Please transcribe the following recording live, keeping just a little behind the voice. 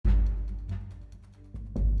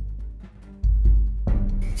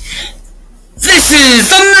This is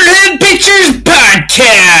Thunderhead Pictures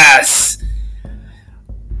Podcast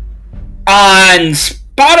on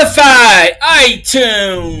Spotify,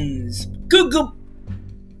 iTunes, Google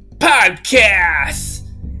Podcasts,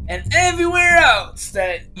 and everywhere else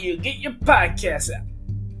that you get your podcasts at.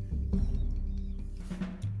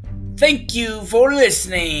 Thank you for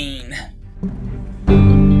listening.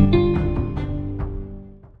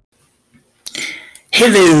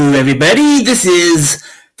 Hello, everybody. This is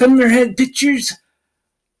Thunderhead Pictures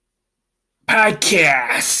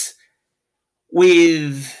Podcast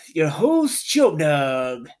with your host, Joe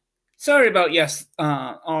Doug. Sorry about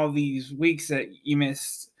all these weeks that you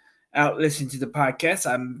missed out listening to the podcast.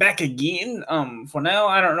 I'm back again. For now,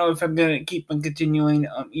 I don't know if I'm gonna keep on continuing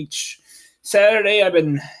each Saturday. I've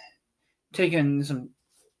been taking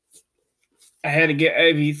I had to get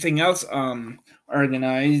everything else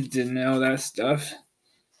organized and all that stuff.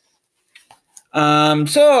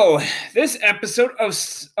 So this episode of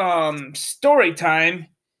Story Time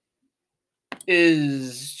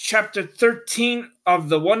is chapter 13 of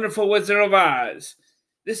The Wonderful Wizard of Oz.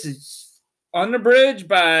 This is unabridged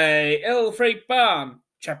by L. Frank Baum,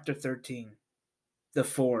 chapter 13. The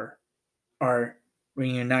four are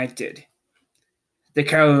reunited. The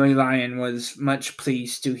Cowardly Lion was much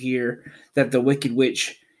pleased to hear that the Wicked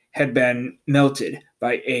Witch had been melted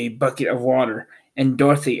by a bucket of water, and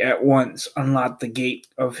Dorothy at once unlocked the gate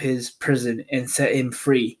of his prison and set him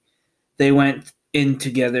free. They went in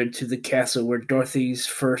together to the castle, where Dorothy's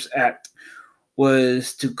first act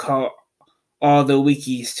was to call all the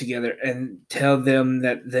Wickies together and tell them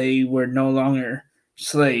that they were no longer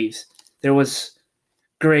slaves. There was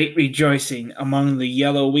great rejoicing among the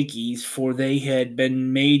yellow Wickies, for they had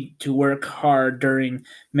been made to work hard during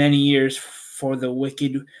many years for the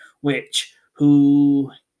Wicked Witch,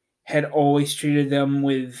 who had always treated them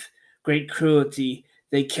with great cruelty.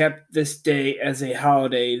 They kept this day as a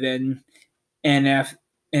holiday then and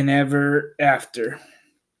ever after,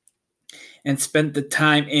 and spent the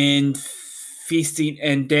time in feasting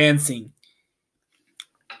and dancing.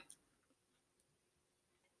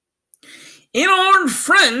 And our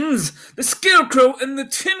friends, the Scarecrow and the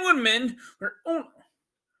Tin Woodman, were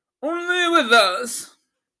only with us,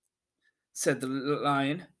 said the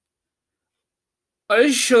Lion.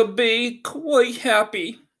 I shall be quite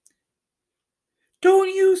happy. Don't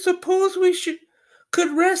you suppose we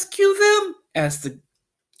could rescue them? Asked the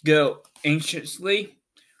Goat anxiously.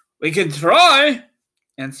 We can try,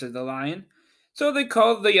 answered the Lion. So they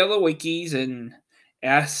called the yellow Wickies and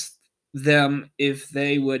asked them if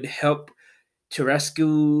they would help to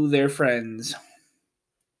rescue their friends.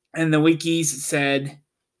 And the Wickies said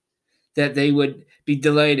that they would be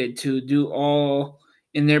delighted to do all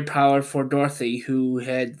in their power for Dorothy, who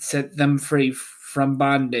had set them free from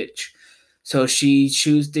bondage. So she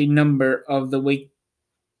chose a number of the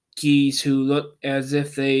Wickies who looked as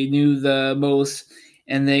if they knew the most,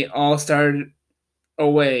 and they all started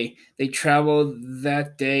away. They traveled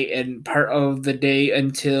that day and part of the day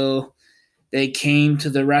until they came to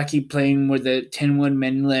the rocky plain where the Tin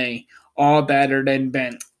Woodman lay, all battered and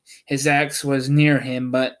bent. His axe was near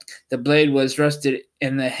him, but the blade was rusted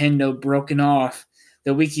and the handle broken off.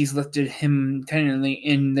 The Wickies lifted him tenderly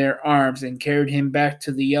in their arms and carried him back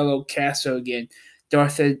to the yellow castle again.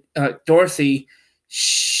 Dorothy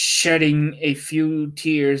shedding a few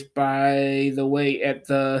tears by the way at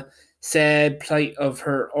the sad plight of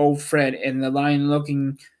her old friend, and the Lion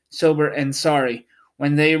looking sober and sorry.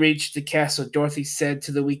 When they reached the castle, Dorothy said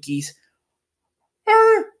to the Wickies,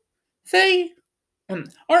 Are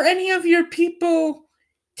any of your people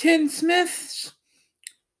tinsmiths?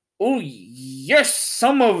 Oh, yes,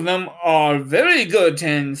 some of them are very good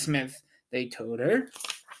tinsmiths, they told her.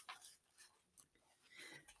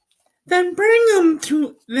 Then bring them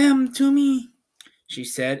to me, she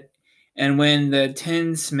said. And when the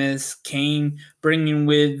tinsmiths came, bringing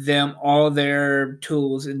with them all their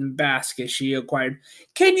tools in the basket she acquired,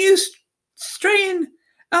 Can you straighten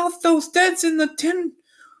out those dents in the Tin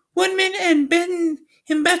Woodman and bend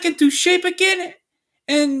him back into shape again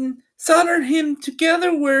and solder him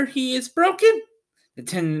together where he is broken? The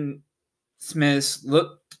tinsmiths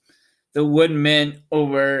looked the Woodman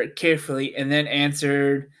over carefully and then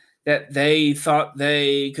answered that they thought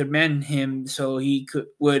they could mend him so he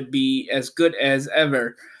would be as good as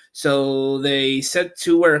ever. So they set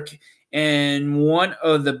to work in one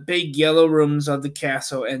of the big yellow rooms of the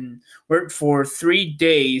castle and worked for 3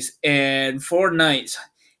 days and 4 nights,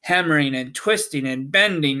 hammering and twisting and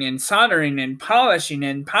bending and soldering and polishing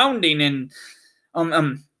and pounding and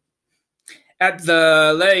at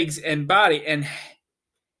the legs and body and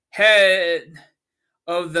head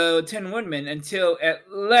of the Tin Woodman until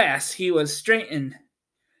at last he was straightened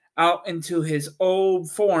out into his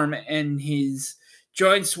old form and his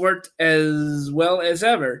joints worked as well as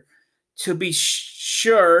ever. To be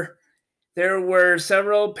sure, there were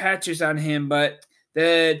several patches on him, but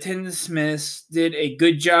the tinsmith did a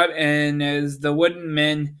good job, and as the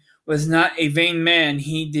woodman was not a vain man,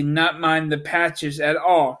 he did not mind the patches at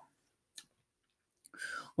all.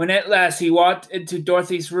 When at last he walked into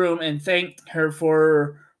Dorothy's room and thanked her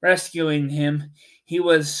for rescuing him, he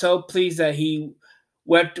was so pleased that he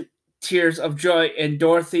wept tears of joy, and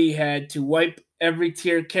Dorothy had to wipe every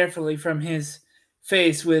tear carefully from his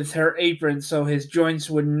face with her apron so his joints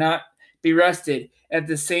would not be rusted. At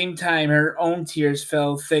the same time, her own tears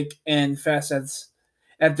fell thick and fast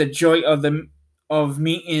at the joy of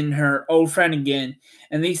meeting her old friend again,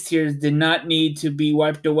 and these tears did not need to be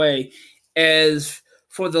wiped away. As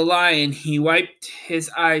for the lion, he wiped his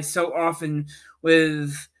eyes so often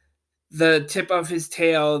with the tip of his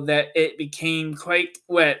tail that it became quite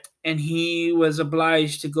wet, and he was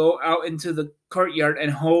obliged to go out into the courtyard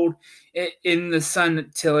and hold it in the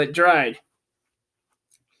sun till it dried.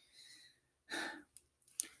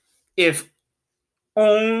 If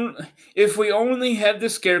if we only had the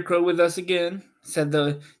Scarecrow with us again, said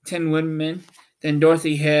the Tin Woodman. Then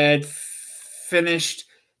Dorothy had finished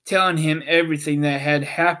telling him everything that had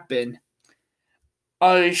happened.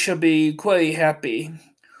 I shall be quite happy.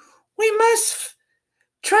 We must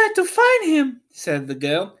try to find him, said the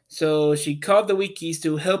girl. So she called the Weekies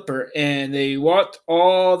to help her, and they walked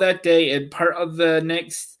all that day and part of the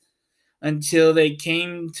next until they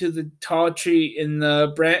came to the tall tree in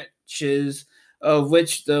the branches of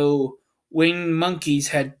which the winged monkeys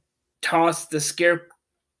had tossed the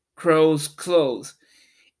Scarecrow's clothes.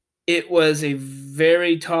 It was a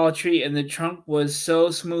very tall tree, and the trunk was so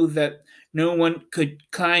smooth that no one could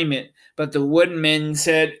climb it. But the woodman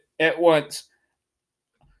said at once,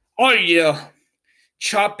 "Oh,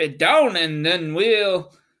 chop it down, and then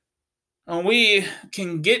we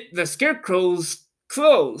can get the Scarecrow's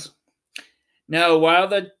clothes." Now, while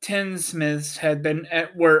the tinsmiths had been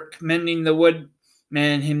at work mending, the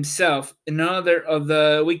woodman himself, another of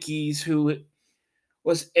the Weekies who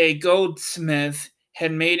was a goldsmith,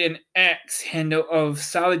 had made an axe handle of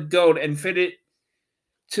solid gold and fitted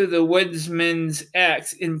to the woodsman's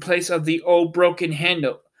axe in place of the old broken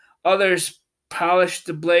handle. Others polished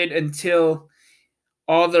the blade until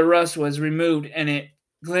all the rust was removed and it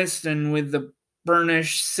glistened with the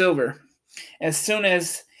burnished silver. As soon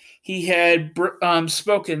as he had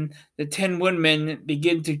spoken, the Tin Woodman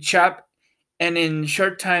began to chop, and in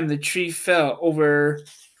short time the tree fell over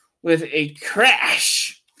with a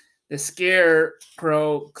crash. The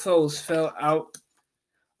Scarecrow clothes fell out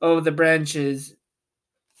of the branches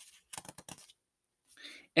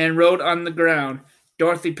and rolled on the ground.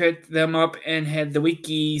 Dorothy picked them up and had the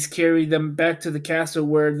Weekies carry them back to the castle,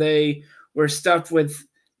 where they were stuffed with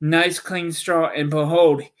nice clean straw, and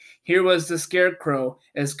behold, here was the Scarecrow,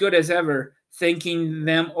 as good as ever, thanking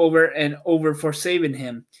them over and over for saving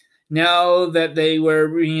him. Now that they were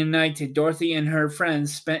reunited, Dorothy and her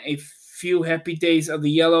friends spent a few happy days of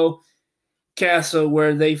the Yellow Castle,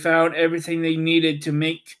 where they found everything they needed to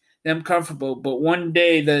make them comfortable. But one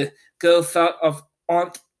day the girl thought of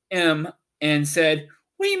Aunt Em and said,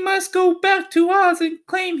 "We must go back to Oz and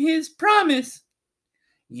claim his promise."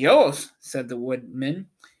 "Yes," said the woodman.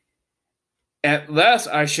 "At last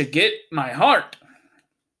I should get my heart."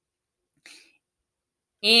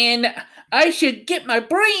 "And I should get my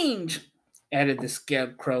brains," added the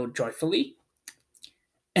Scarecrow joyfully.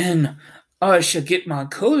 "And I should get my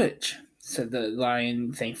courage," said the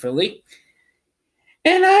lion thankfully.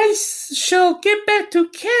 "And I shall get back to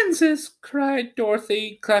Kansas," cried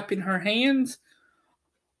Dorothy, clapping her hands.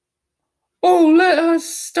 "Oh, let us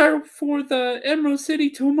start for the Emerald City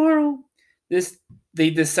tomorrow." This they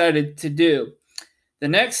decided to do. The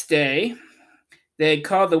next day, they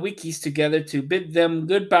called the Weekies together to bid them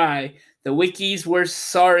goodbye. The Weekies were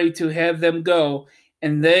sorry to have them go,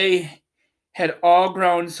 and they had all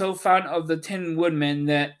grown so fond of the Tin Woodman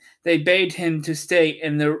that they begged him to stay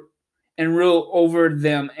and rule over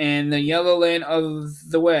them and the Yellow Land of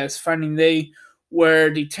the West. Finding they were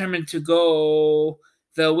determined to go,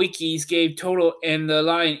 the Weekies gave Toto and the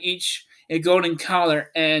lion each a golden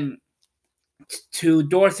collar, and to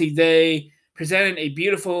Dorothy they presented a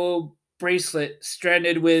beautiful bracelet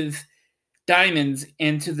stranded with diamonds,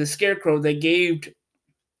 and to the Scarecrow they gave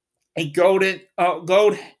a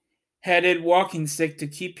gold-headed walking stick to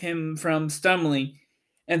keep him from stumbling,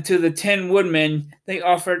 and to the Tin Woodman they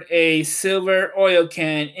offered a silver oil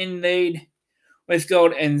can inlaid with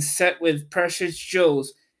gold and set with precious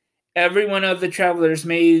jewels. Every one of the travelers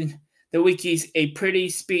made the Wickies a pretty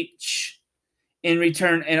speech in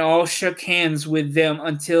return, and all shook hands with them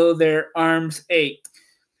until their arms ached.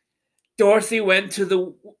 Dorothy went to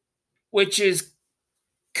the witch's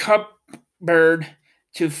cupboard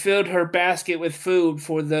to fill her basket with food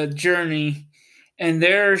for the journey, and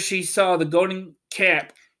there she saw the golden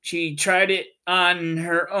cap. She tried it on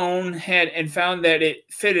her own head and found that it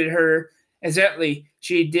fitted her exactly.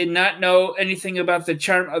 She did not know anything about the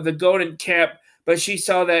charm of the golden cap, but she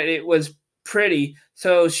saw that it was pretty,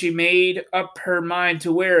 so she made up her mind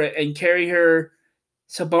to wear it and carry her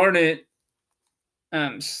sunbonnet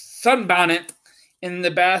in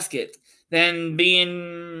the basket. Then,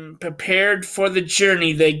 being prepared for the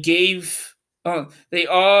journey, they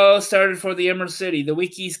all started for the Emerald City. The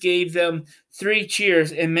Wickies gave them 3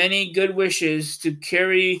 cheers and many good wishes to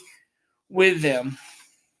carry with them.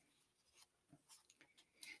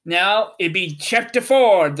 Now it be chapter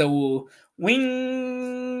 4, the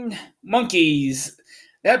Winged Monkeys.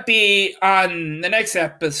 That be on the next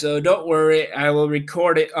episode. Don't worry, I will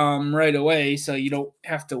record it right away, so you don't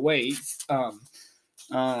have to wait for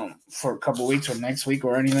a couple weeks or next week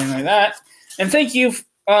or anything like that. And thank you,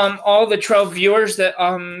 all the 12 viewers that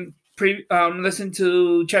listened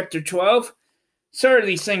to chapter 12. Sorry,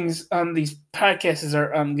 these podcasts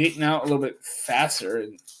are getting out a little bit faster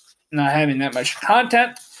and not having that much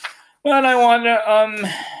content. But I want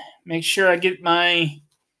to make sure I get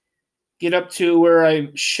up to where I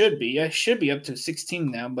should be. I should be up to 16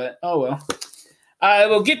 now, but oh well. I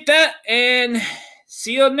will get that, and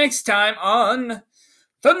see you next time on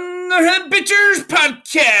Thunderhead Pictures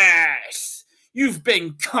Podcast. You've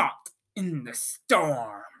been caught in the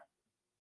storm.